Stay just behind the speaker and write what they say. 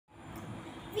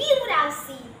have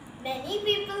seen many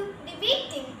people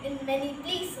debating in many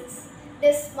places.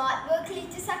 Does smart work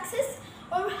lead to success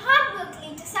or hard work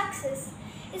lead to success?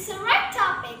 It's a right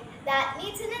topic that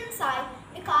needs an insight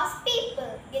because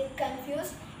people get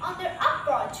confused on their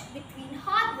approach between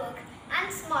hard work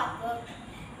and smart work.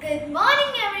 Good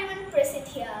morning everyone present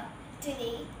here.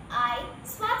 Today I,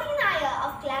 SWATHI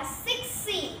of class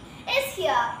 6C is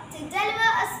here to deliver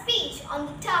a speech on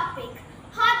the topic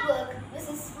hard work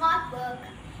versus smart work.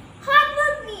 Hard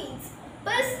work means a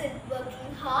person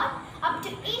working hard up to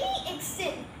any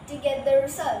extent to get the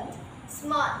result.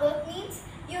 Smart work means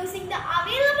using the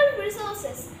available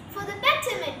resources for the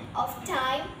betterment of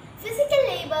time, physical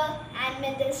labor and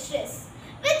mental stress.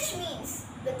 Which means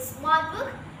with smart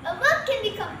work, a work can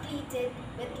be completed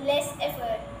with less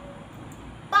effort.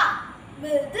 But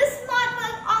will this smart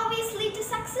work always lead to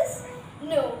success?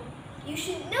 No. You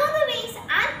should know the ways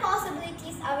and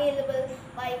possibilities available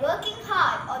by working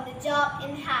hard on the job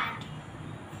in hand.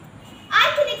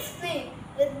 I can explain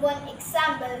with one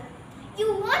example.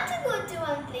 You want to go to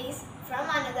one place from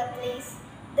another place.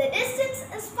 The distance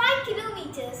is 5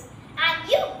 kilometers and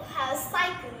you have a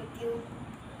cycle with you.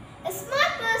 A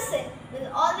smart person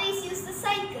will always use the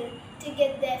cycle to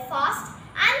get there fast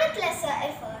and with lesser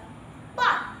effort.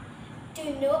 But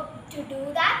to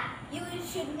do that, you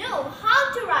should know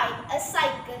how to ride a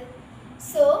cycle.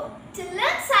 So, to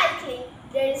learn cycling,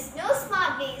 there is no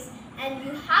smart ways and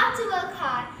you have to work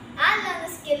hard and learn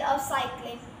the skill of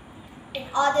cycling in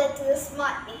order to the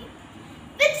smart way.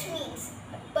 Which means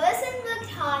a person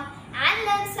worked hard and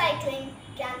learned cycling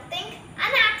can think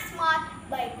and act smart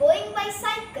by going by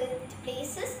cycle to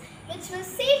places which will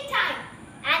save time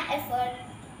and effort.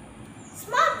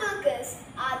 Smart workers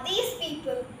are these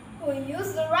people who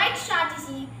use the right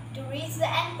strategy to reach the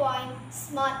end point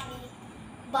smartly.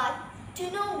 But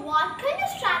to know what kind of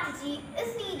strategy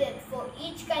is needed for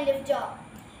each kind of job,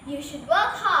 you should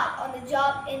work hard on the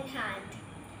job in hand.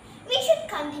 We should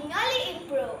continually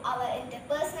improve our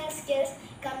interpersonal skills,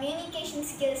 communication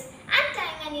skills and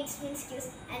time management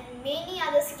skills and many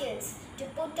other skills to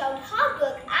put out hard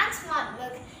work and smart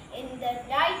work in the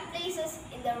right places,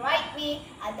 in the right way,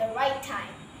 at the right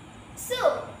time.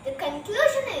 So, the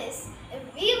conclusion is, if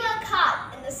we work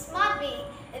hard in the smart way,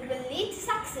 it will lead to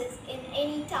success in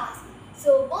any task.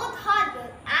 So, both hard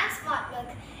work and smart work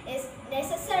is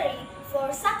necessary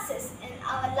for success in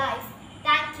our life.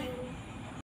 Thank you.